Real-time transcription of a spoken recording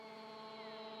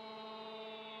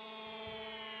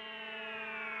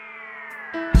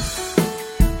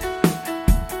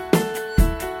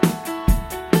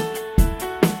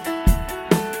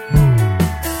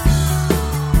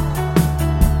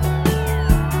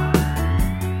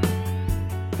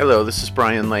Hello, this is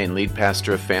Brian Lane, lead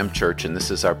pastor of Fam Church, and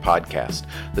this is our podcast.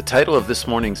 The title of this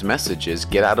morning's message is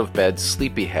Get Out of Bed,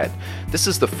 Sleepyhead. This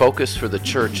is the focus for the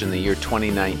church in the year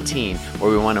 2019,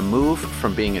 where we want to move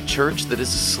from being a church that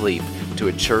is asleep to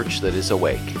a church that is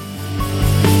awake.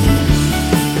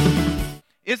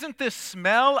 Isn't this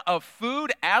smell of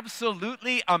food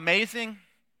absolutely amazing?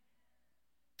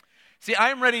 See,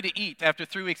 I'm ready to eat after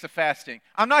 3 weeks of fasting.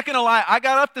 I'm not going to lie. I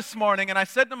got up this morning and I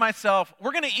said to myself,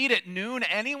 we're going to eat at noon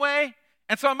anyway,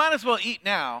 and so I might as well eat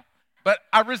now. But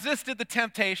I resisted the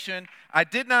temptation. I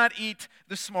did not eat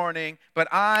this morning, but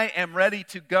I am ready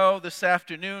to go this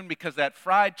afternoon because that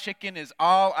fried chicken is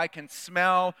all I can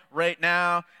smell right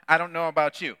now. I don't know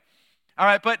about you. All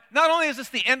right, but not only is this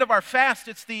the end of our fast,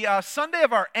 it's the Sunday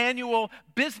of our annual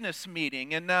business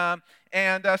meeting.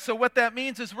 And so what that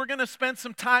means is we're going to spend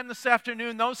some time this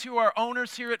afternoon. Those who are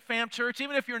owners here at Fam Church,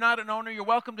 even if you're not an owner, you're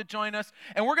welcome to join us.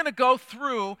 And we're going to go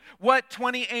through what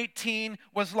 2018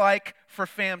 was like for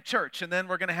Fam Church. And then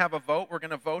we're going to have a vote. We're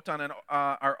going to vote on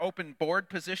our open board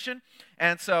position.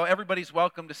 And so everybody's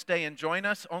welcome to stay and join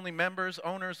us. Only members,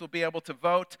 owners will be able to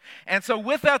vote. And so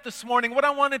with that this morning, what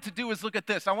I wanted to do is look at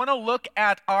this. I want to look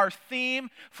at our theme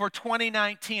for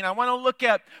 2019. I want to look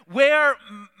at where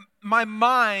my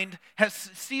mind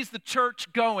sees the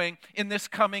church going in this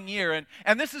coming year.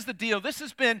 And this is the deal. This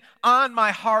has been on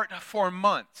my heart for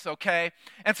months, okay?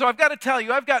 And so I've got to tell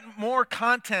you, I've got more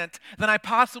content than I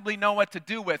possibly know what to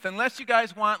do with. Unless you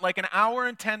guys want like an hour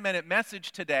and 10-minute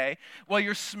message today while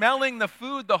you're smelling the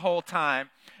food the whole time,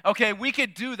 okay, we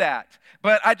could do that.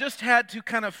 But I just had to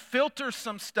kind of filter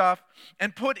some stuff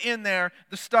and put in there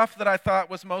the stuff that I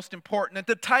thought was most important. And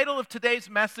the title of today's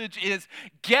message is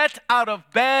Get Out of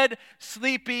Bed,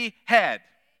 Sleepy Head.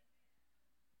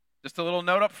 Just a little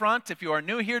note up front, if you are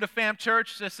new here to Fam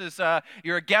Church, this is,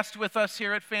 you're a guest with us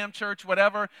here at Fam Church,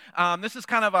 whatever. This is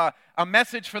kind of a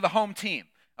message for the home team.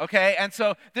 Okay, and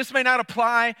so this may not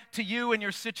apply to you and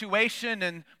your situation,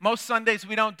 and most Sundays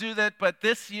we don't do that, but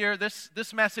this year, this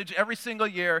message every single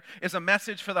year is a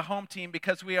message for the home team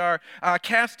because we are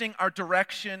casting our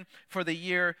direction for the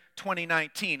year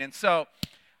 2019. And so,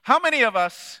 how many of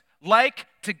us like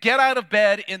to get out of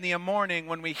bed in the morning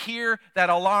when we hear that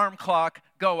alarm clock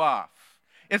go off?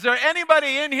 Is there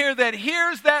anybody in here that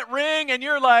hears that ring and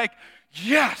you're like,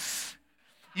 yes,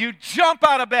 you jump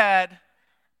out of bed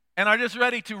and are just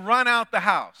ready to run out the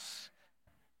house?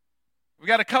 We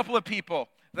got a couple of people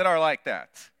that are like that.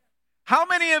 How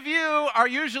many of you are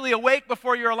usually awake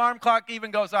before your alarm clock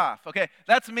even goes off? Okay,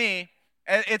 that's me.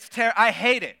 I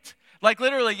hate it. Like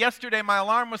literally yesterday, my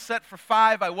alarm was set for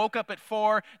 5. I woke up at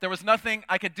 4. There was nothing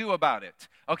I could do about it.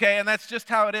 Okay, and that's just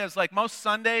how it is. Like most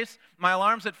Sundays, my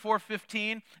alarm's at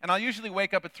 4:15, and I'll usually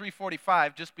wake up at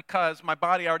 3:45 just because my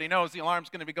body already knows the alarm's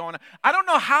going to be going on. I don't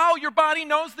know how your body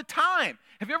knows the time.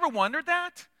 Have you ever wondered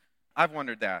that? I've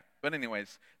wondered that. But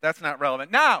anyways, that's not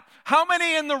relevant. Now, how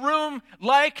many in the room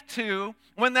like to,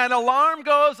 when that alarm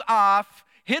goes off,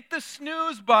 hit the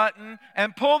snooze button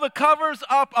and pull the covers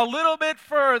up a little bit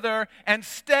further and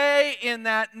stay in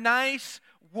that nice,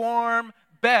 warm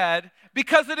bed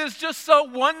because it is just so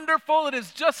wonderful, it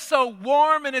is just so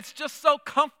warm, and it's just so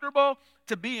comfortable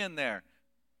to be in there?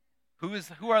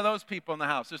 Who are those people in the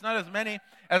house? There's not as many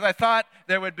as I thought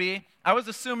there would be. I was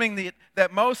assuming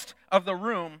that most of the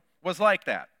room was like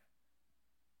that.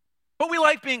 But we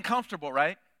like being comfortable,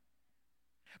 right?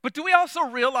 But do we also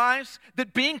realize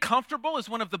that being comfortable is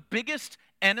one of the biggest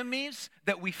enemies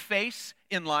that we face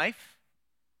in life?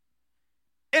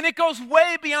 And it goes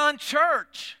way beyond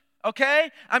church,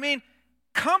 okay?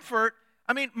 Comfort,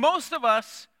 most of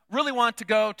us really want to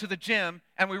go to the gym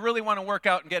and we really want to work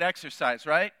out and get exercise,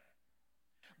 right?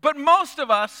 But most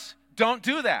of us don't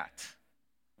do that.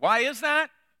 Why is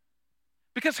that?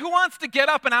 Because who wants to get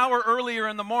up an hour earlier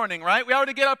in the morning, right? We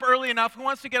already get up early enough. Who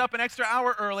wants to get up an extra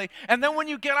hour early? And then when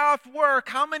you get off work,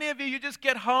 how many of you just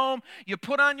get home, you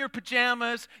put on your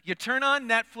pajamas, you turn on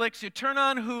Netflix, you turn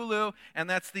on Hulu, and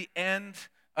that's the end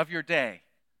of your day.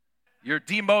 You're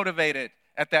demotivated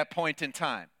at that point in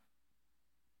time.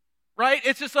 Right?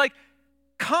 It's just like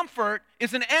comfort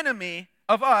is an enemy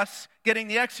of us getting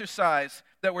the exercise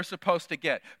that we're supposed to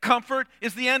get. Comfort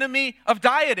is the enemy of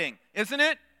dieting, isn't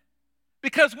it?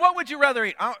 Because what would you rather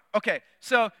eat? Okay,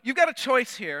 so you've got a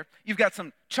choice here. You've got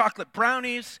some chocolate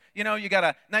brownies, you got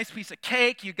a nice piece of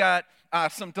cake, you got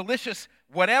some delicious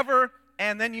whatever,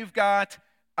 and then you've got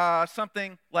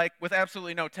something like with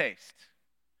absolutely no taste.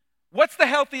 What's the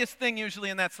healthiest thing usually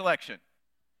in that selection?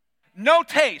 No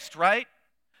taste, right?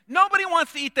 Nobody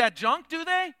wants to eat that junk, do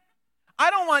they? I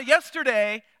don't want,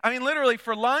 yesterday, literally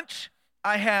for lunch,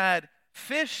 I had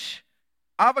fish,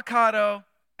 avocado,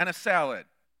 and a salad.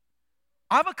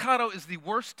 Avocado is the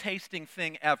worst tasting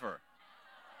thing ever.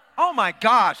 Oh my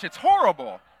gosh, it's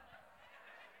horrible.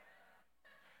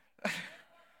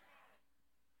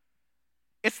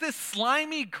 It's this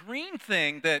slimy green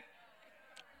thing that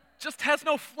just has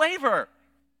no flavor.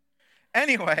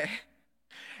 Anyway,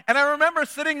 and I remember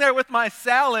sitting there with my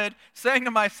salad saying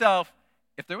to myself,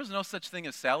 if there was no such thing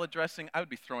as salad dressing, I would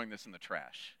be throwing this in the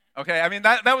trash. Okay, I mean,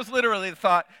 that was literally the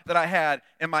thought that I had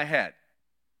in my head.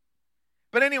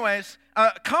 But anyways,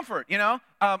 comfort,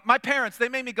 my parents, they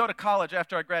made me go to college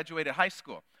after I graduated high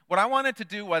school. What I wanted to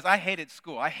do was I hated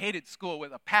school. I hated school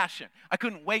with a passion. I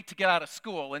couldn't wait to get out of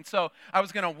school, and so I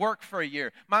was going to work for a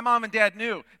year. My mom and dad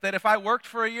knew that if I worked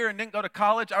for a year and didn't go to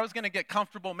college, I was going to get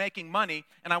comfortable making money,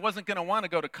 and I wasn't going to want to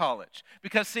go to college.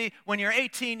 Because, see, when you're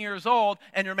 18 years old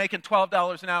and you're making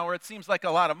 $12 an hour, it seems like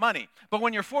a lot of money. But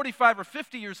when you're 45 or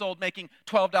 50 years old making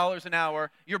 $12 an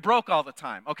hour, you're broke all the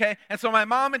time, okay? And so my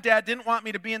mom and dad didn't want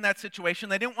me to be in that situation.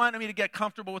 They didn't want me to get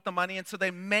comfortable with the money, and so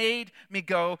they made me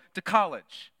go to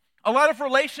college. A lot of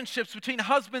relationships between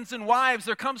husbands and wives,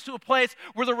 there comes to a place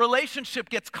where the relationship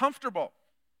gets comfortable.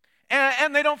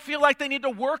 And they don't feel like they need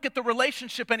to work at the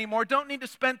relationship anymore, don't need to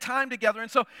spend time together. And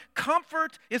so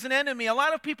comfort is an enemy. A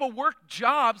lot of people work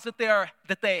jobs that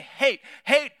they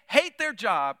hate their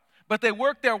job, but they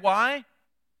work there. Why?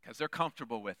 Because they're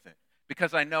comfortable with it.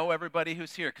 Because I know everybody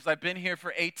who's here, because I've been here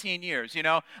for 18 years,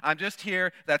 I'm just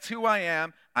here, that's who I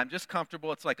am, I'm just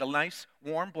comfortable. It's like a nice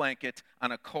warm blanket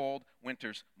on a cold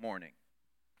winter's morning.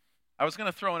 I was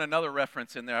going to throw in another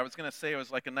reference in there. I was going to say it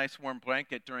was like a nice warm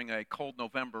blanket during a cold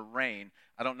November rain.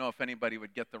 I don't know if anybody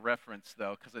would get the reference,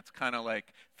 though, because it's kind of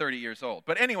like 30 years old.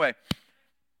 But anyway,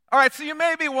 all right, so you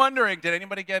may be wondering, did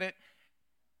anybody get it?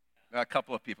 A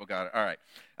couple of people got it, all right.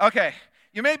 Okay.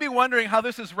 You may be wondering how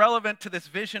this is relevant to this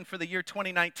vision for the year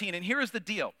 2019, and here is the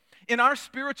deal. In our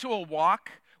spiritual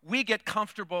walk, we get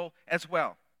comfortable as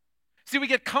well. See, we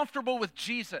get comfortable with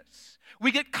Jesus.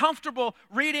 We get comfortable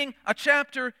reading a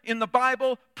chapter in the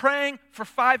Bible, praying for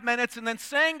 5 minutes, and then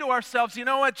saying to ourselves, you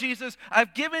know what, Jesus,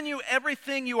 I've given you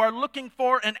everything you are looking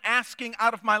for and asking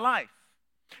out of my life.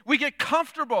 We get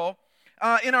comfortable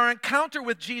in our encounter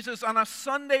with Jesus on a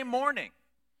Sunday morning.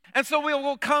 And so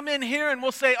we'll come in here and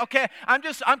we'll say, okay,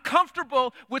 I'm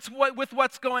comfortable with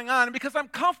what's going on. And because I'm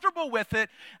comfortable with it,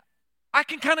 I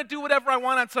can kind of do whatever I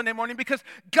want on Sunday morning because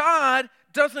God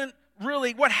doesn't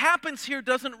really, what happens here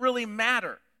doesn't really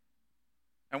matter.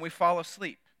 And we fall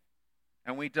asleep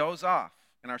and we doze off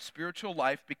and our spiritual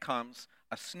life becomes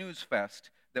a snooze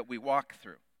fest that we walk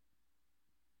through.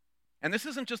 And this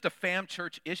isn't just a fam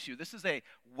church issue. This is a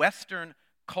Western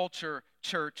culture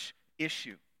church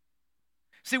issue.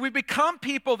 See, we become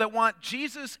people that want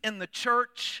Jesus in the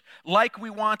church like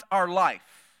we want our life.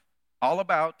 All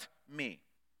about me.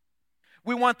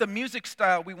 We want the music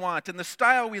style we want and the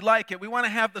style we like it. We want to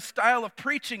have the style of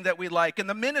preaching that we like and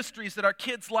the ministries that our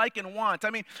kids like and want. I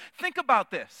mean, think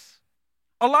about this.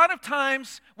 A lot of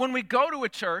times when we go to a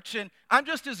church, and I'm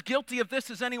just as guilty of this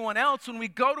as anyone else, when we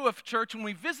go to a church, when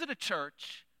we visit a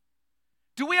church,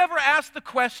 do we ever ask the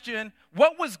question,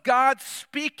 what was God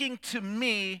speaking to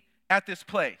me at this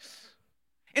place?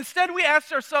 Instead, we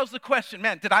ask ourselves the question,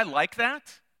 man, did I like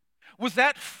that? Was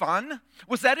that fun?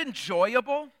 Was that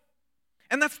enjoyable?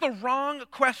 And that's the wrong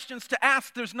questions to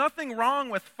ask. There's nothing wrong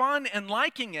with fun and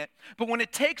liking it, but when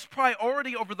it takes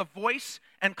priority over the voice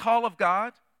and call of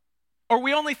God, or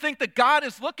we only think that God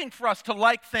is looking for us to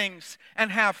like things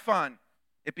and have fun,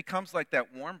 it becomes like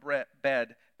that warm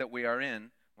bed that we are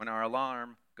in when our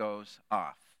alarm goes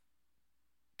off.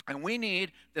 And we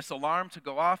need this alarm to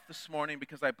go off this morning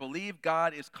because I believe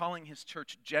God is calling his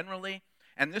church generally,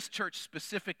 and this church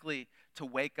specifically, to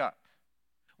wake up.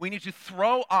 We need to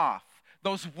throw off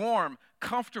those warm,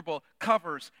 comfortable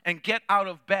covers and get out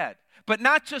of bed. But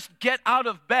not just get out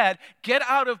of bed,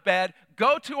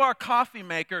 go to our coffee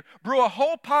maker, brew a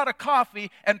whole pot of coffee,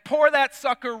 and pour that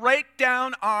sucker right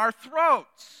down our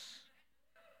throats.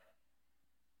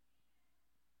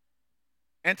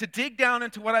 And to dig down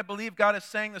into what I believe God is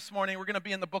saying this morning, we're going to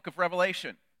be in the book of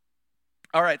Revelation.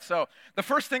 All right, so the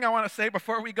first thing I want to say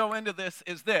before we go into this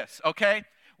is this, okay?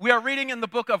 We are reading in the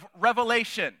book of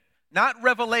Revelation, not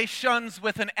Revelations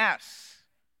with an S.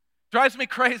 Drives me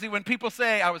crazy when people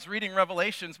say, I was reading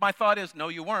Revelations. My thought is, no,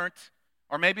 you weren't.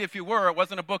 Or maybe if you were, it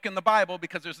wasn't a book in the Bible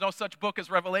because there's no such book as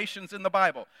Revelations in the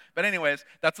Bible. But anyways,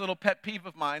 that's a little pet peeve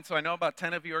of mine, so I know about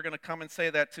 10 of you are going to come and say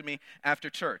that to me after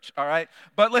church, all right?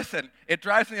 But listen, it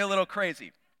drives me a little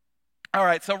crazy. All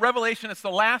right, so Revelation is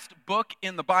the last book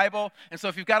in the Bible. And so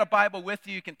if you've got a Bible with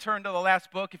you, you can turn to the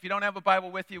last book. If you don't have a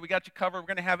Bible with you, we got you covered. We're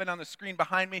going to have it on the screen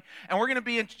behind me. And we're going to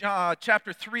be in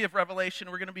chapter 3 of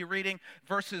Revelation. We're going to be reading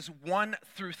verses 1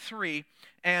 through 3.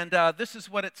 And this is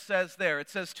what it says there. It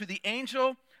says, "To the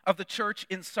angel of the church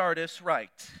in Sardis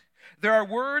write,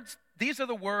 these are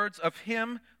the words of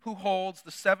him who holds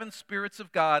the 7 spirits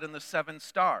of God and the 7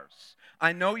 stars.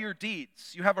 I know your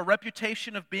deeds. You have a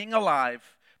reputation of being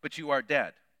alive, but you are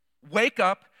dead. Wake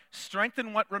up,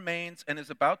 strengthen what remains and is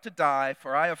about to die,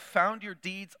 for I have found your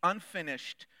deeds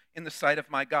unfinished in the sight of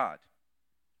my God.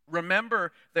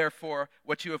 Remember, therefore,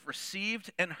 what you have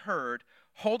received and heard,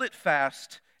 hold it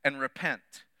fast and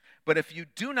repent. But if you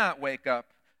do not wake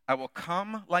up, I will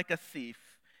come like a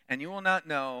thief, and you will not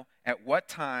know at what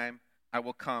time I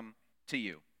will come to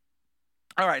you."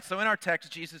 All right, so in our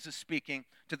text, Jesus is speaking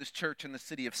to this church in the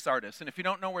city of Sardis. And if you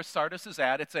don't know where Sardis is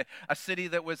at, it's a city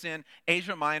that was in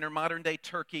Asia Minor, modern-day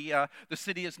Turkey. The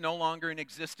city is no longer in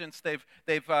existence. They've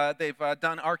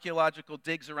done archaeological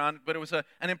digs around it, but it was an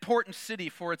important city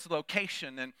for its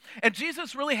location. And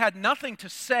Jesus really had nothing to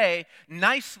say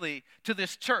nicely to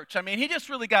this church. I mean, he just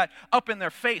really got up in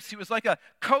their face. He was like a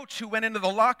coach who went into the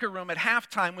locker room at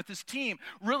halftime with his team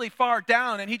really far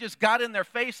down, and he just got in their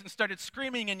face and started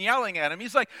screaming and yelling at them.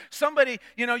 He's like somebody,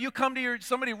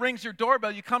 somebody rings your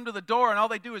doorbell, you come to the door, and all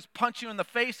they do is punch you in the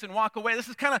face and walk away. This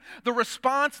is kind of the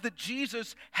response that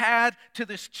Jesus had to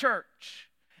this church.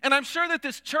 And I'm sure that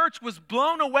this church was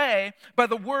blown away by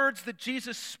the words that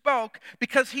Jesus spoke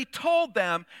because he told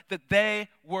them that they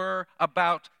were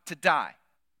about to die.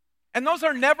 And those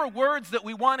are never words that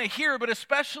we want to hear, but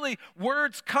especially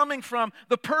words coming from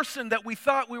the person that we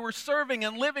thought we were serving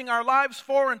and living our lives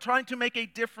for and trying to make a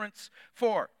difference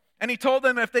for. And he told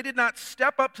them if they did not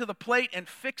step up to the plate and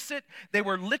fix it, they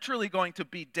were literally going to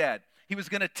be dead. He was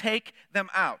going to take them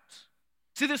out.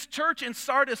 See, this church in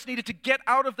Sardis needed to get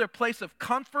out of their place of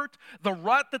comfort, the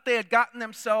rut that they had gotten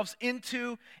themselves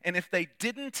into, and if they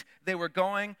didn't, they were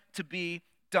going to be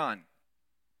done.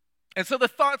 And so the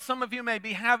thought some of you may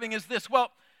be having is this: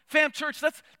 well, Fam Church,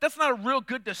 that's not a real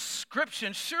good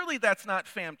description. Surely that's not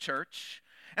Fam Church.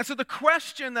 And so the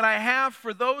question that I have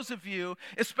for those of you,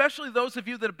 especially those of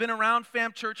you that have been around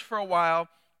Fam Church for a while,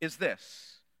 is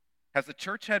this: has the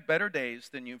church had better days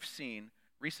than you've seen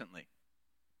recently?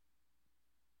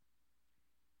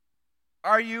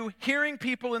 Are you hearing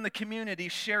people in the community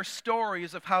share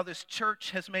stories of how this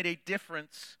church has made a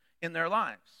difference in their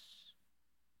lives?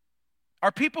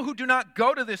 Are people who do not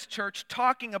go to this church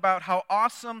talking about how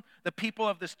awesome the people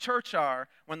of this church are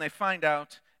when they find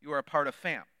out you are a part of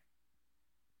Fam?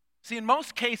 See, in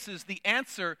most cases, the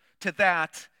answer to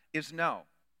that is no.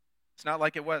 It's not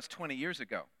like it was 20 years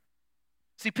ago.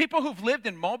 See, people who've lived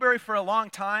in Mulberry for a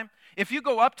long time, if you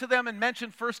go up to them and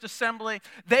mention First Assembly,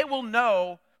 they will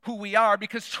know who we are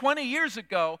because 20 years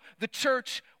ago, the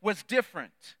church was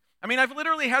different. I mean, I've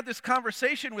literally had this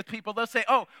conversation with people. They'll say,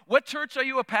 "Oh, what church are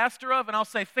you a pastor of?" And I'll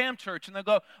say, "Fam Church." And they'll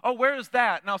go, "Oh, where is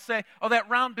that?" And I'll say, "Oh, that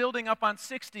round building up on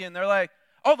 60. And they're like,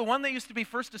 "Oh, the one that used to be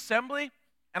First Assembly?"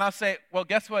 And I'll say, "Well,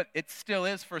 guess what? It still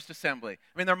is First Assembly."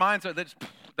 I mean, their minds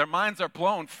are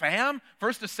blown. Fam?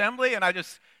 First Assembly? And I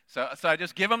just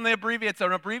give them the abbreviation. It's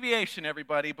an abbreviation,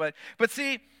 everybody. But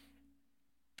see,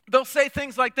 they'll say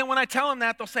things like, then when I tell them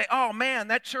that, they'll say, "Oh man,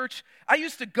 that church, I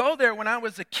used to go there when I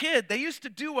was a kid. They used to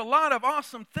do a lot of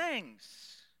awesome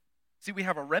things." See, we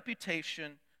have a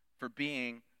reputation for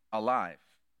being alive.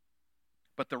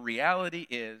 But the reality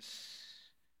is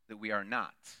that we are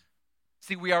not.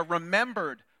 See, we are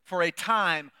remembered for a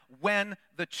time when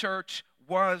the church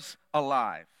was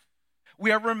alive.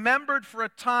 We are remembered for a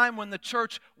time when the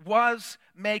church was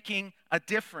making a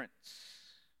difference.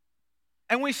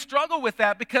 And we struggle with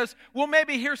that because we'll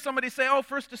maybe hear somebody say, "Oh,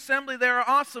 First Assembly, they're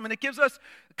awesome." And it gives us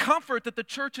comfort that the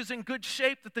church is in good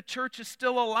shape, that the church is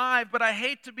still alive. But I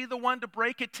hate to be the one to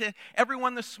break it to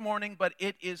everyone this morning, but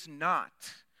it is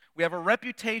not. We have a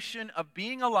reputation of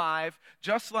being alive,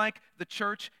 just like the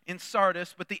church in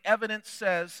Sardis, but the evidence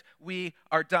says we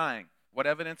are dying. What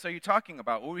evidence are you talking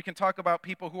about? Well, we can talk about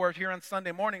people who are here on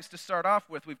Sunday mornings to start off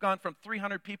with. We've gone from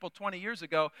 300 people 20 years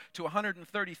ago to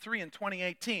 133 in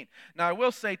 2018. Now, I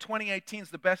will say 2018 is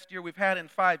the best year we've had in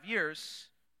 5 years,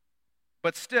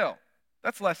 but still,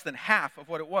 that's less than half of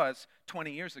what it was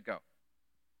 20 years ago.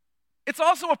 It's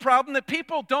also a problem that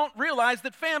people don't realize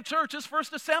that Fam Church is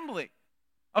First Assembly.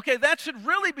 Okay, that should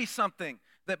really be something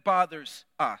that bothers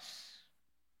us.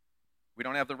 We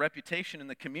don't have the reputation in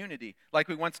the community like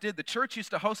we once did. The church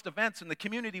used to host events and the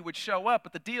community would show up,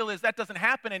 but the deal is that doesn't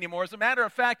happen anymore. As a matter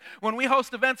of fact, when we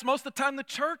host events, most of the time the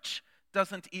church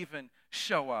doesn't even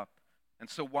show up. And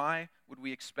so why would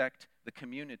we expect the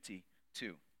community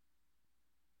to?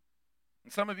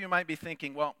 And some of you might be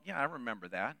thinking, well, yeah, I remember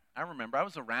that. I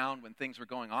was around when things were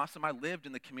going awesome. I lived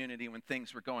in the community when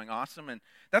things were going awesome. And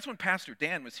that's when Pastor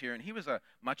Dan was here, and he was a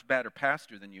much better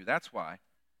pastor than you. That's why.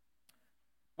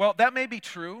 Well, that may be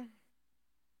true,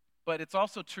 but it's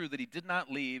also true that he did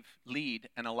not lead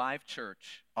an alive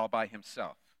church all by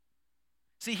himself.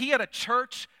 See, he had a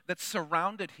church that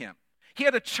surrounded him. He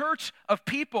had a church of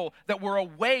people that were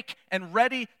awake and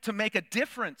ready to make a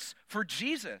difference for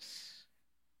Jesus.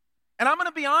 And I'm going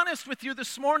to be honest with you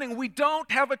this morning, we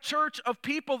don't have a church of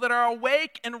people that are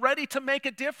awake and ready to make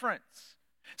a difference.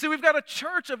 See, we've got a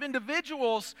church of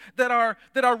individuals that are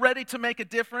ready to make a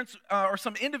difference, or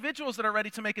some individuals that are ready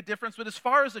to make a difference, but as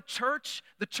far as the church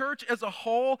as a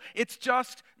whole, it's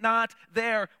just not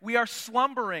there. We are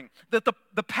slumbering. That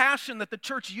the passion that the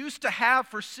church used to have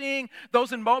for seeing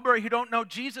those in Mulberry who don't know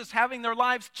Jesus having their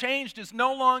lives changed is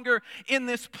no longer in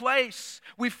this place.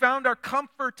 We found our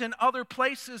comfort in other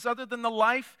places other than the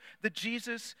life that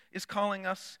Jesus is calling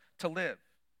us to live.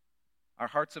 Our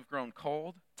hearts have grown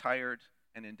cold, tired,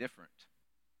 and indifferent.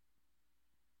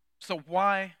 So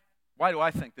why do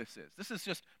I think this is? This is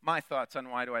just my thoughts on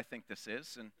why do I think this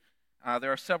is. And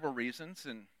there are several reasons.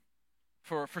 And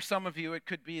for some of you, it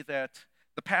could be that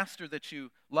the pastor that you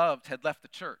loved had left the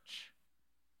church.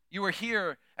 You were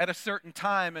here at a certain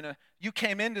time, and you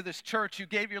came into this church, you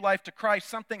gave your life to Christ.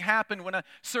 Something happened when a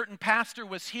certain pastor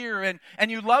was here, and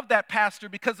you loved that pastor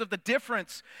because of the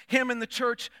difference him and the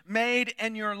church made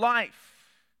in your life.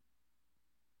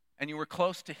 And you were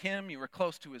close to him, you were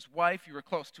close to his wife, you were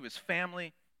close to his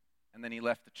family, and then he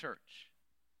left the church.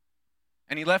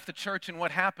 And he left the church, and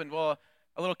what happened? Well,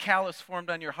 a little callus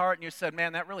formed on your heart, and you said,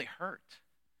 man, that really hurt.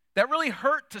 That really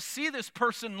hurt to see this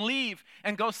person leave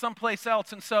and go someplace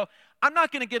else. And so I'm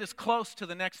not going to get as close to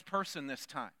the next person this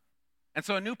time. And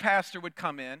so a new pastor would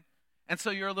come in, and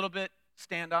so you're a little bit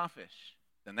standoffish.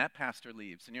 Then that pastor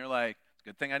leaves, and you're like,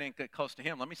 good thing I didn't get close to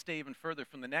him. Let me stay even further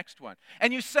from the next one.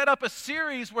 And you set up a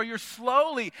series where you're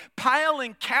slowly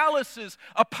piling calluses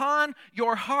upon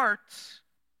your hearts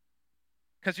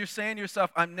because you're saying to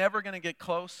yourself, I'm never going to get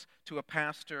close to a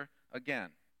pastor again.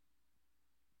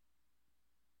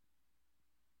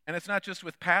 And it's not just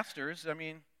with pastors. I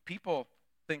mean, people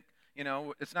think,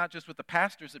 it's not just with the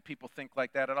pastors that people think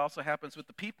like that. It also happens with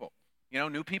the people.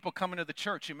 New people come into the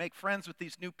church. You make friends with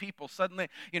these new people. Suddenly,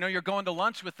 you're going to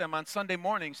lunch with them on Sunday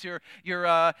mornings.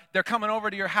 They're coming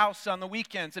over to your house on the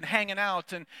weekends and hanging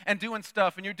out and doing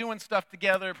stuff. And you're doing stuff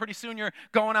together. Pretty soon you're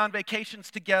going on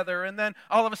vacations together. And then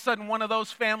all of a sudden one of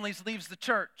those families leaves the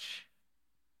church.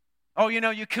 Oh,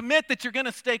 you commit that you're going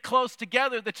to stay close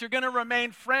together, that you're going to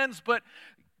remain friends. But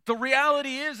the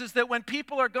reality is that when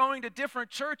people are going to different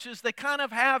churches, they kind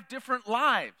of have different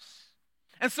lives.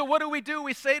 And so what do?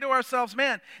 We say to ourselves,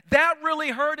 man, that really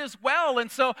hurt as well.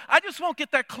 And so I just won't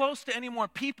get that close to any more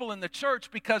people in the church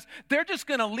because they're just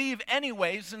going to leave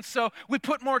anyways. And so we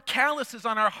put more calluses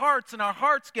on our hearts, and our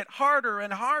hearts get harder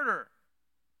and harder.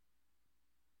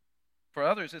 For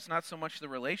others, it's not so much the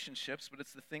relationships, but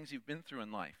it's the things you've been through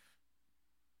in life.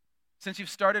 Since you've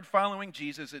started following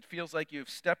Jesus, it feels like you've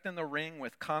stepped in the ring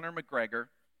with Conor McGregor,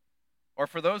 or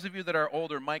for those of you that are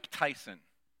older, Mike Tyson.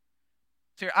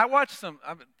 So I watched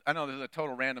I know this is a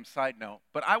total random side note,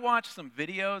 but I watched some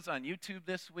videos on YouTube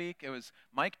this week. It was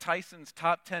Mike Tyson's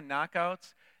top 10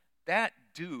 knockouts. That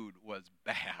dude was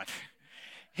bad.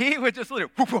 He would just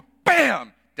literally, whoop, whoop,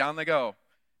 bam, down they go.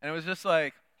 And it was just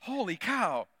like, holy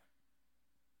cow.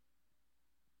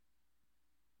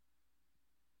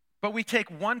 But we take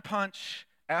one punch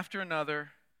after another,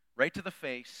 right to the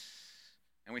face,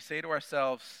 and we say to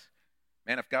ourselves,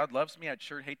 man, if God loves me, I'd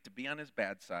sure hate to be on his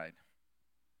bad side.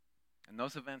 And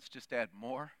those events just add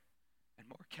more and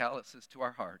more calluses to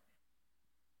our heart.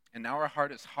 And now our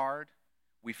heart is hard.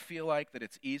 We feel like that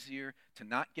it's easier to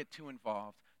not get too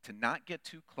involved, to not get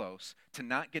too close, to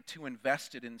not get too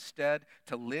invested. Instead,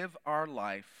 to live our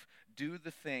life, do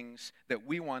the things that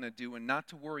we want to do, and not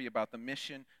to worry about the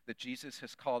mission that Jesus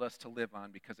has called us to live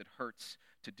on because it hurts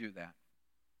to do that.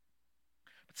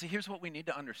 But see, here's what we need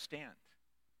to understand.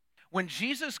 When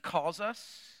Jesus calls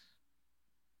us,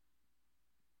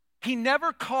 he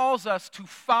never calls us to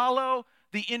follow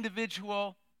the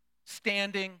individual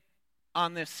standing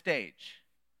on this stage,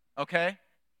 okay?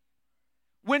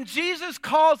 When Jesus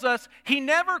calls us, he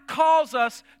never calls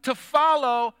us to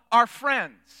follow our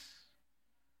friends.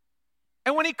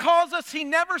 And when he calls us, he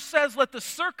never says, let the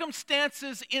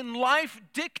circumstances in life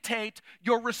dictate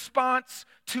your response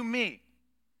to me.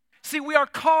 See, we are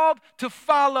called to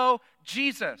follow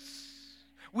Jesus.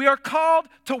 We are called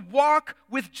to walk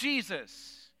with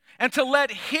Jesus. and to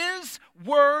let His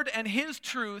word and His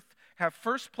truth have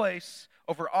first place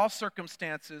over all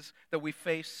circumstances that we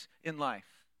face in life.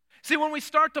 See, when we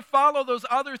start to follow those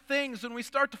other things, when we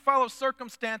start to follow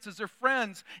circumstances or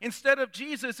friends instead of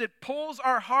Jesus, it pulls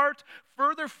our heart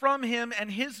further from Him and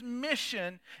His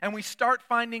mission, and we start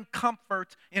finding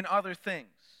comfort in other things.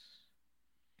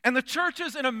 And the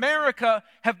churches in America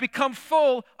have become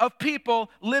full of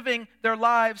people living their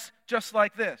lives just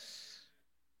like this.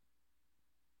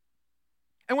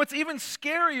 And what's even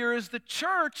scarier is the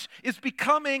church is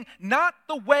becoming not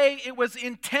the way it was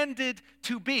intended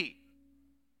to be.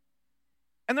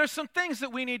 And there's some things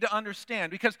that we need to understand,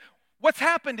 because what's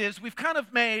happened is we've kind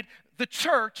of made the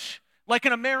church like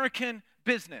an American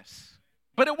business.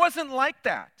 But it wasn't like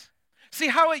that. See,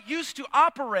 how it used to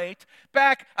operate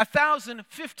back 1,000,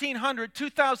 1,500,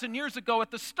 2,000 years ago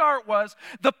at the start was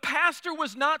the pastor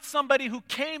was not somebody who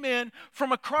came in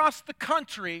from across the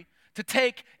country to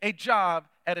take a job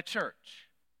at a church.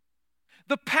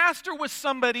 The pastor was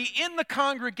somebody in the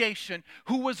congregation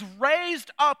who was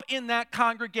raised up in that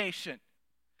congregation,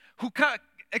 who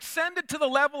ascended to the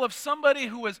level of somebody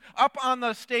who was up on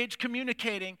the stage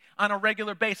communicating on a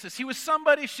regular basis. She was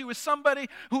somebody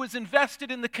who was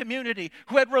invested in the community,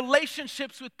 who had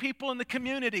relationships with people in the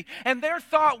community. And their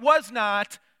thought was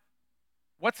not,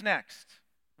 what's next?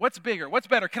 What's bigger? What's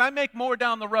better? Can I make more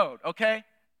down the road? Okay?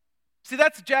 See,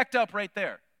 that's jacked up right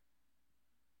there.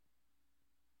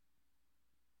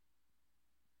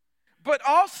 But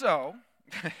also,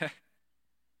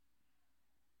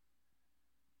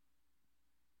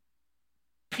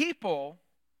 people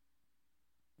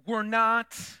were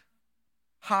not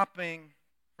hopping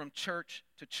from church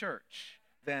to church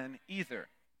then either.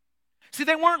 See,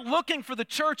 they weren't looking for the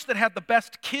church that had the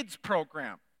best kids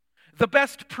program, the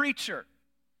best preacher,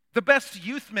 the best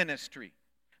youth ministry,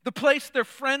 the place their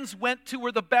friends went to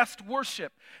were the best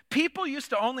worship. People used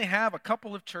to only have a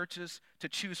couple of churches to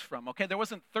choose from, okay? There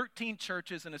wasn't 13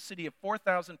 churches in a city of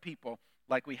 4,000 people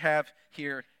like we have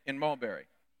here in Mulberry.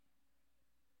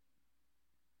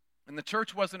 And the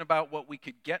church wasn't about what we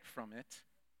could get from it.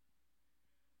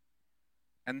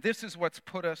 And this is what's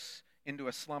put us into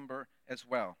a slumber as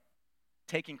well,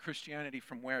 taking Christianity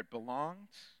from where it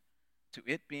belongs to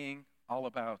it being all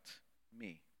about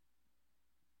me.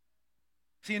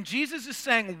 See, and Jesus is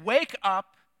saying, wake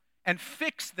up and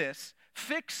fix this.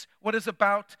 Fix what is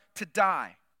about to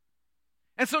die.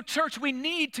 And so, church, we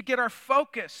need to get our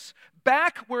focus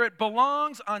back where it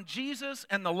belongs on Jesus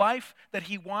and the life that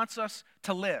He wants us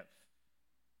to live.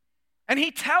 And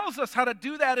He tells us how to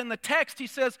do that in the text. He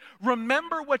says,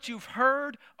 remember what you've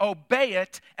heard, obey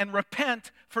it, and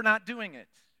repent for not doing it.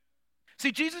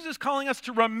 See, Jesus is calling us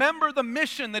to remember the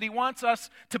mission that He wants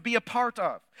us to be a part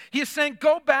of. He is saying,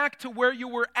 go back to where you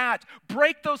were at.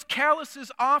 Break those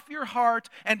calluses off your heart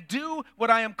and do what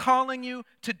I am calling you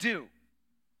to do.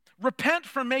 Repent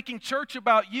from making church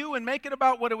about you and make it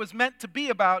about what it was meant to be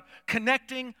about,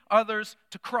 connecting others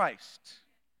to Christ.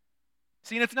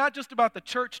 See, and it's not just about the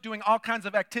church doing all kinds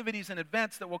of activities and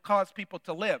events that will cause people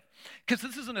to live. Because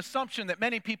this is an assumption that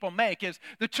many people make, is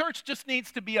the church just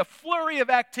needs to be a flurry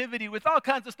of activity with all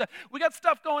kinds of stuff. We got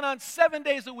stuff going on 7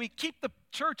 days a week. Keep the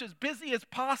church as busy as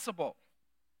possible.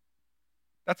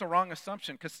 That's a wrong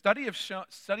assumption, because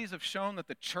studies have shown that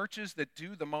the churches that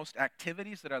do the most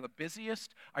activities, that are the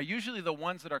busiest, are usually the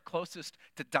ones that are closest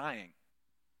to dying.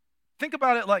 Think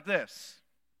about it like this.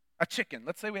 A chicken.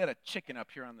 Let's say we had a chicken up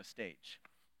here on the stage.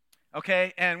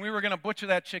 Okay, and we were going to butcher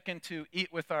that chicken to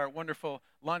eat with our wonderful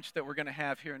lunch that we're going to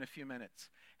have here in a few minutes.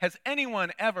 Has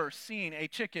anyone ever seen a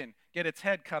chicken get its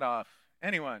head cut off?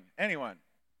 Anyone?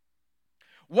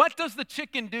 What does the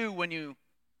chicken do when you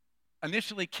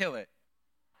initially kill it?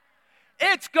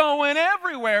 It's going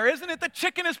everywhere, isn't it? The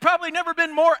chicken has probably never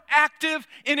been more active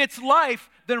in its life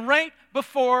than right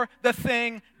before the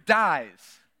thing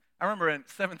dies. I remember in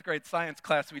 7th grade science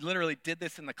class, we literally did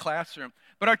this in the classroom.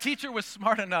 But our teacher was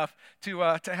smart enough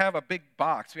to have a big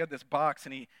box. We had this box,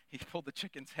 and he pulled the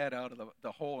chicken's head out of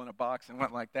the hole in a box and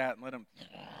went like that and let him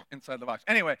inside the box.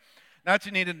 Anyway, now that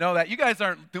you need to know that. You guys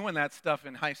aren't doing that stuff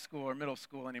in high school or middle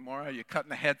school anymore, are you? Cutting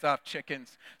the heads off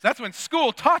chickens. So that's when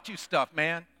school taught you stuff,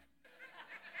 man.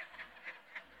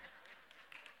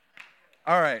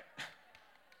 All right.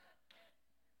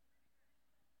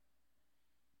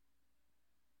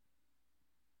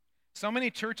 So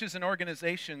many churches and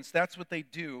organizations, that's what they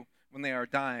do when they are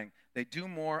dying. They do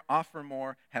more, offer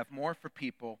more, have more for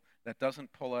people. That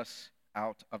doesn't pull us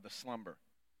out of the slumber.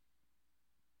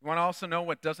 You want to also know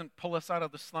what doesn't pull us out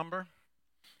of the slumber?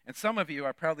 And some of you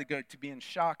are probably going to be in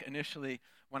shock initially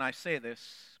when I say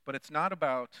this, but it's not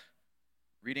about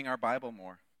reading our Bible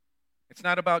more. It's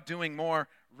not about doing more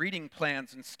reading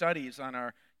plans and studies on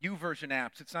our YouVersion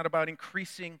apps. It's not about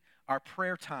increasing our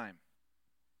prayer time.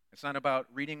 It's not about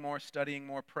reading more, studying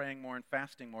more, praying more, and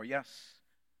fasting more. Yes,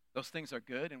 those things are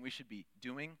good, and we should be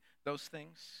doing those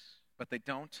things, but they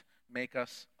don't make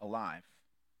us alive.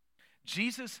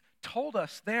 Jesus told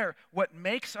us there what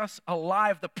makes us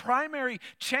alive. The primary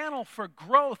channel for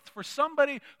growth for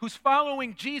somebody who's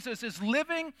following Jesus is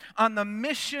living on the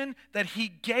mission that he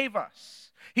gave us.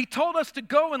 He told us to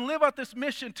go and live out this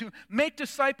mission to make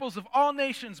disciples of all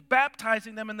nations,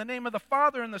 baptizing them in the name of the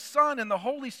Father and the Son and the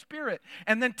Holy Spirit,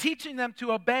 and then teaching them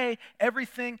to obey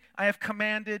everything I have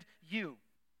commanded you.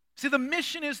 See, the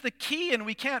mission is the key, and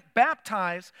we can't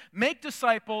baptize, make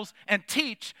disciples, and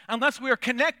teach unless we are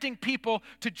connecting people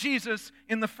to Jesus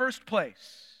in the first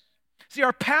place. See,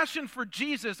 our passion for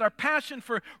Jesus, our passion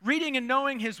for reading and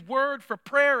knowing his word, for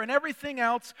prayer and everything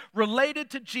else related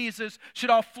to Jesus should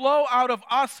all flow out of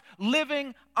us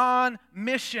living on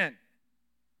mission.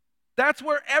 That's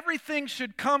where everything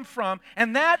should come from,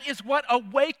 and that is what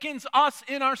awakens us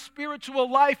in our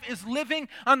spiritual life, is living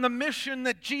on the mission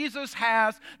that Jesus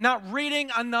has, not reading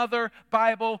another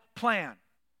Bible plan.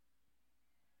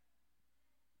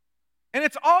 And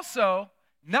it's also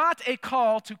not a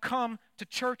call to come to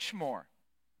church more,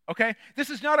 okay? This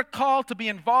is not a call to be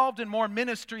involved in more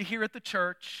ministry here at the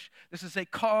church. This is a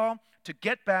call to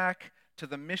get back to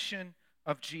the mission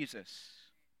of Jesus.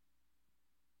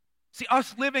 See,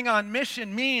 us living on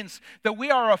mission means that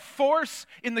we are a force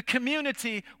in the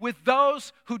community with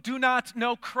those who do not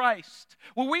know Christ.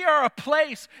 Well, we are a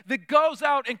place that goes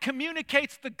out and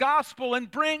communicates the gospel and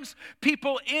brings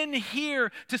people in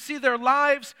here to see their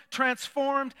lives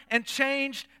transformed and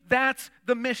changed. That's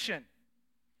the mission.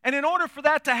 And in order for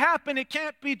that to happen, it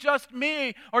can't be just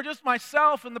me or just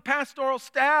myself and the pastoral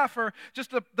staff or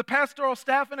just the pastoral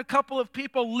staff and a couple of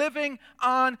people living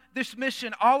on this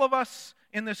mission. All of us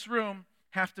in this room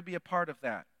have to be a part of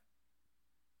that.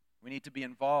 We need to be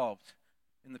involved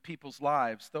in the people's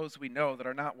lives, those we know that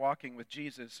are not walking with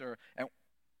Jesus or at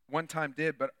one time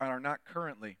did but are not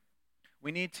currently.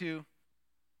 We need to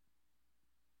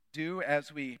do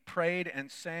as we prayed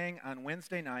and sang on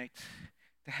Wednesday night,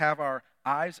 to have our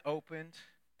eyes opened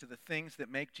to the things that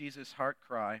make Jesus' heart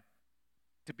cry,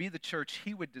 to be the church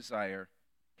he would desire,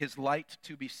 his light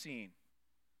to be seen.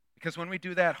 Because when we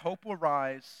do that, hope will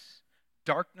rise,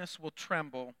 darkness will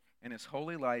tremble in his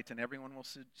holy light, and everyone will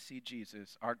see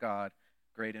Jesus, our God,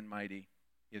 great and mighty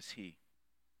is he.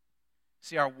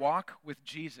 See, our walk with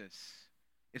Jesus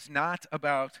is not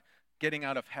about getting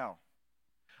out of hell.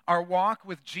 Our walk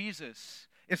with Jesus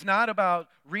is not about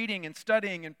reading and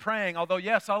studying and praying, although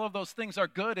yes, all of those things are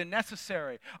good and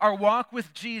necessary. Our walk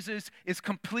with Jesus is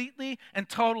completely and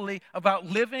totally about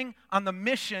living on the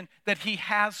mission that he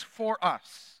has for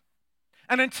us.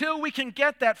 And until we can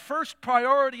get that first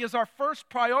priority as our first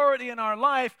priority in our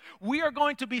life, we are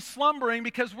going to be slumbering,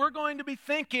 because we're going to be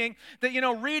thinking that,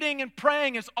 reading and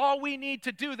praying is all we need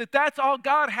to do, that that's all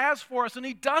God has for us, and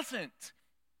he doesn't.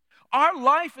 Our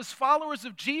life as followers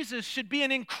of Jesus should be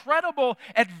an incredible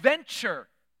adventure,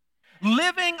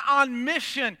 living on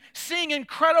mission, seeing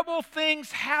incredible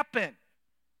things happen.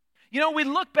 We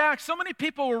look back, so many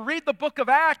people will read the book of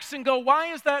Acts and go,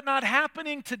 why is that not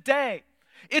happening today?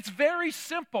 It's very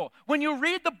simple. When you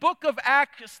read the book of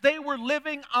Acts, they were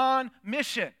living on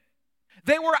mission.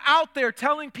 They were out there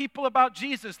telling people about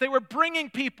Jesus. They were bringing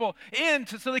people in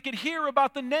so they could hear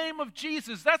about the name of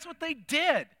Jesus. That's what they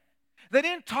did. They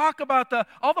didn't talk about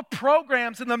all the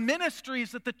programs and the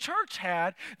ministries that the church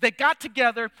had. They got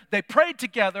together, they prayed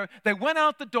together, they went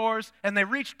out the doors, and they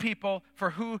reached people for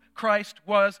who Christ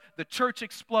was. The church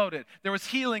exploded. There was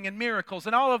healing and miracles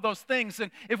and all of those things.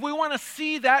 And if we want to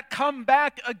see that come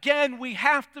back again, we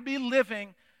have to be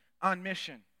living on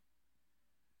mission.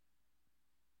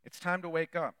 It's time to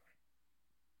wake up.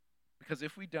 Because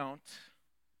if we don't,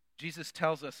 Jesus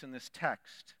tells us in this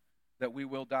text that we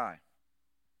will die.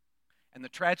 And the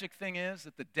tragic thing is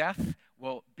that the death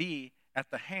will be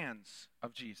at the hands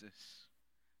of Jesus.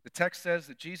 The text says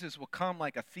that Jesus will come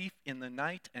like a thief in the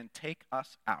night and take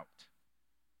us out.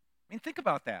 I mean, think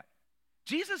about that.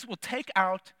 Jesus will take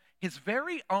out his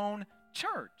very own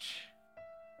church.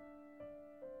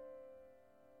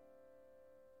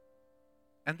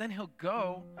 And then he'll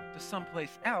go to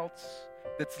someplace else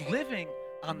that's living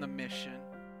on the mission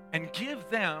and give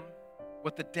them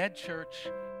what the dead church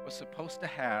was supposed to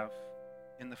have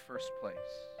in the first place.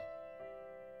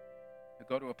 To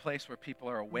go to a place where people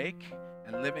are awake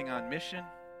and living on mission,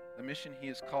 the mission he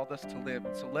has called us to live.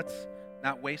 And so let's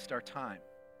not waste our time.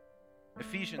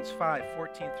 Ephesians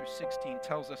 5:14-16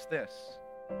 tells us this.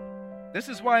 This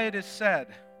is why it is said,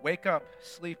 Wake up,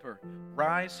 sleeper,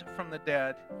 rise from the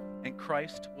dead, and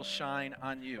Christ will shine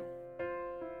on you.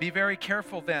 Be very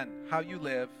careful then how you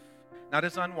live, not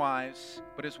as unwise,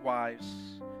 but as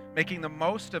wise, making the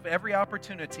most of every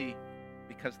opportunity,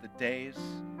 because the days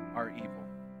are evil.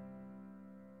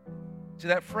 So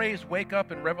that phrase, wake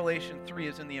up, in Revelation 3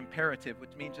 is in the imperative,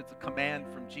 which means it's a command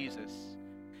from Jesus.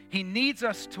 He needs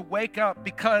us to wake up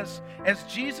because, as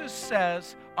Jesus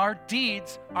says, our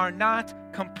deeds are not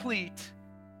complete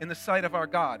in the sight of our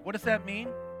God. What does that mean?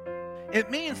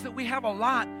 It means that we have a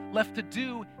lot left to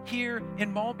do here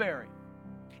in Mulberry.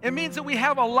 It means that we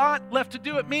have a lot left to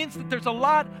do. It means that there's a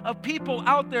lot of people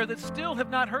out there that still have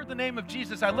not heard the name of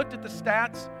Jesus. I looked at the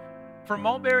stats for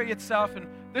Mulberry itself, and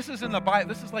this is in the Bible.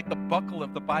 This is like the buckle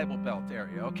of the Bible Belt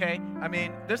area, okay? I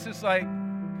mean, this is like,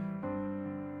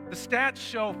 the stats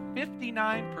show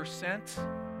 59%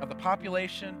 of the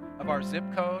population of our zip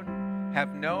code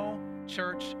have no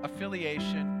church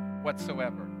affiliation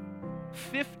whatsoever.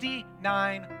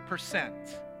 59%.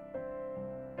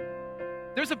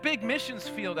 There's a big missions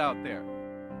field out there.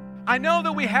 I know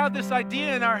that we have this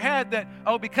idea in our head that,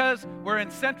 because we're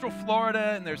in Central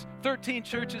Florida and there's 13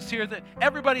 churches here, that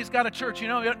everybody's got a church. You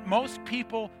know, most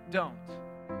people don't.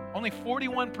 Only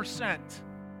 41%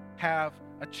 have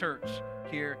a church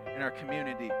here in our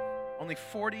community. Only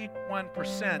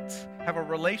 41% have a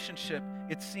relationship,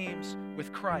 it seems,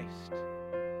 with Christ.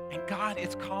 And God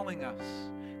is calling us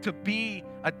to be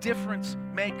a difference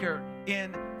maker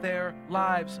in their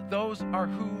lives. Those are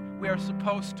who we are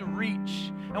supposed to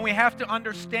reach. And we have to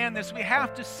understand this. We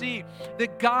have to see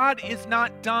that God is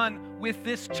not done with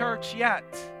this church yet.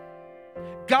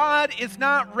 God is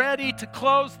not ready to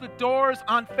close the doors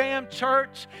on Fam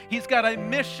Church. He's got a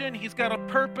mission, He's got a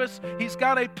purpose, He's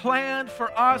got a plan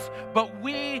for us, but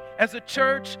we as a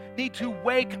church need to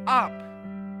wake up.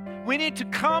 We need to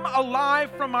come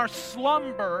alive from our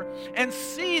slumber and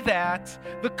see that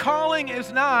the calling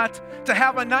is not to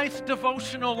have a nice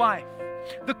devotional life.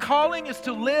 The calling is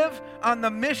to live on the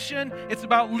mission. It's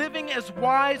about living as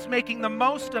wise, making the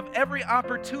most of every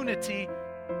opportunity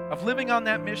of living on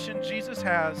that mission Jesus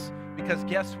has, because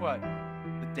guess what?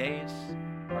 The days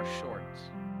are short.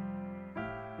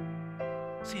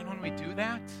 See, and when we do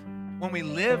that, when we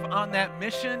live on that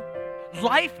mission,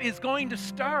 life is going to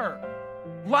stir.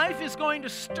 Life is going to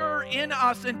stir in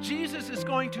us, and Jesus is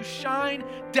going to shine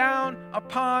down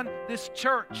upon this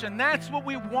church. And that's what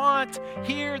we want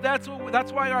here. That's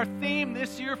why our theme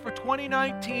this year for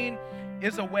 2019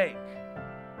 is awake.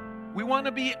 We want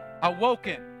to be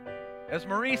awoken. As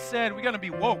Marie said, we're going to be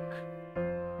woke.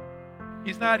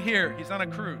 He's not here. He's on a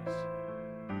cruise.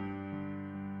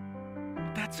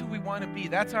 But that's who we want to be.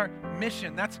 That's our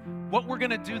mission. That's what we're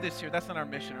going to do this year. That's not our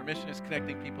mission. Our mission is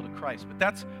connecting people to Christ. But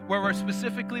that's where we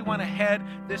specifically want to head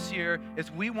this year, is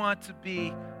we want to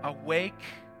be awake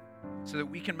so that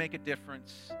we can make a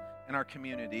difference in our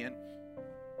community. And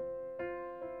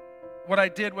what I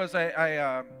did was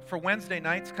I for Wednesday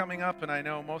nights coming up, and I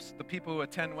know most of the people who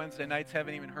attend Wednesday nights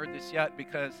haven't even heard this yet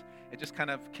because it just kind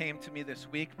of came to me this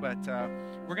week, but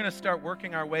we're going to start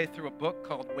working our way through a book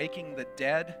called Waking the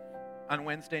Dead on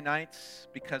Wednesday nights,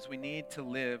 because we need to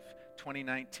live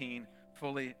 2019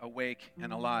 fully awake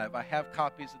and alive. I have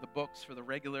copies of the books for the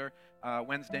regular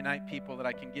Wednesday night people that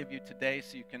I can give you today,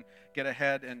 so you can get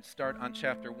ahead and start on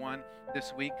chapter 1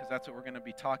 this week, because that's what we're going to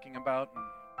be talking about.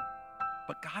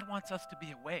 But God wants us to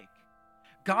be awake.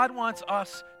 God wants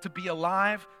us to be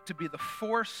alive, to be the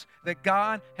force that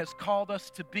God has called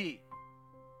us to be.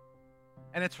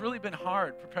 And it's really been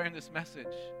hard preparing this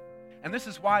message. And this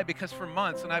is why, because for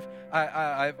months, and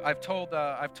I've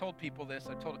told people this,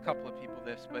 I've told a couple of people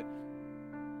this, but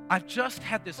I've just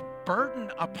had this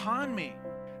burden upon me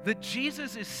that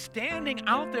Jesus is standing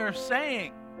out there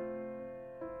saying,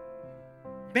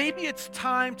 maybe it's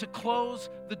time to close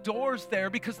the doors there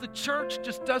because the church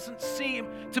just doesn't seem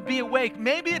to be awake.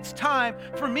 Maybe it's time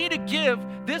for me to give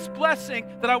this blessing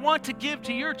that I want to give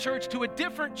to your church to a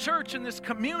different church in this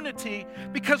community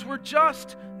because we're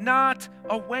just not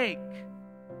awake.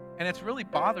 And it's really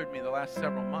bothered me the last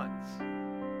several months.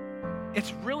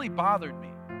 It's really bothered me.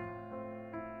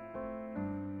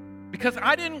 Because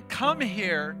I didn't come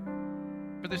here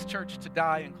for this church to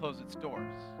die and close its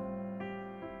doors.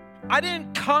 I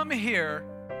didn't come here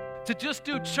to just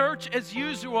do church as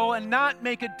usual and not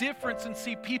make a difference and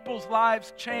see people's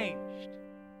lives changed.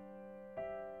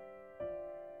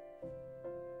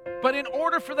 But in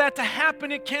order for that to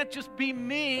happen, it can't just be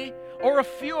me or a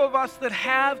few of us that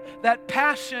have that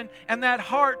passion and that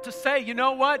heart to say, you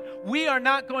know what? We are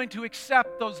not going to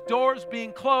accept those doors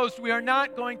being closed. We are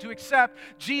not going to accept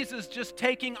Jesus just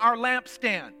taking our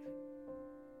lampstand.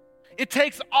 It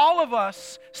takes all of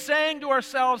us saying to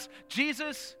ourselves,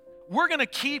 Jesus, we're going to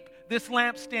keep this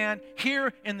lampstand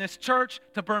here in this church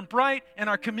to burn bright in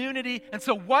our community. And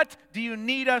so what do you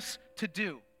need us to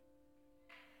do?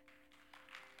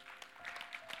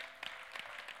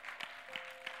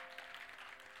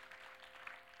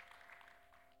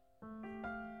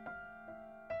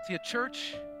 See, a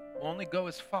church will only go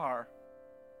as far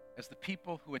as the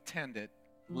people who attend it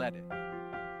let it.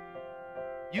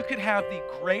 You could have the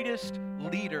greatest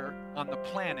leader on the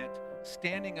planet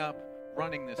standing up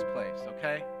running this place,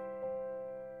 okay?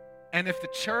 And if the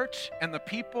church and the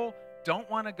people don't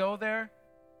want to go there,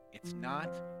 it's not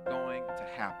going to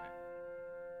happen.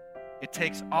 It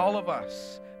takes all of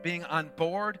us being on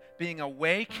board, being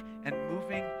awake, and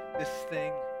moving this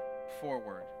thing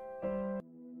forward.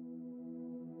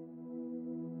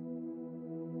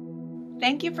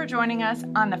 Thank you for joining us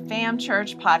on the FAM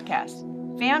Church podcast.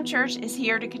 FAM Church is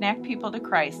here to connect people to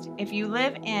Christ. If you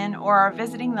live in or are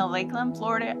visiting the Lakeland,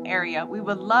 Florida area, we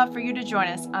would love for you to join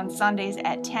us on Sundays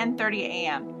at 10:30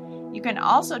 a.m. You can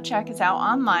also check us out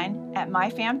online at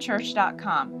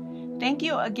myfamchurch.com. Thank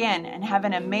you again and have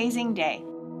an amazing day.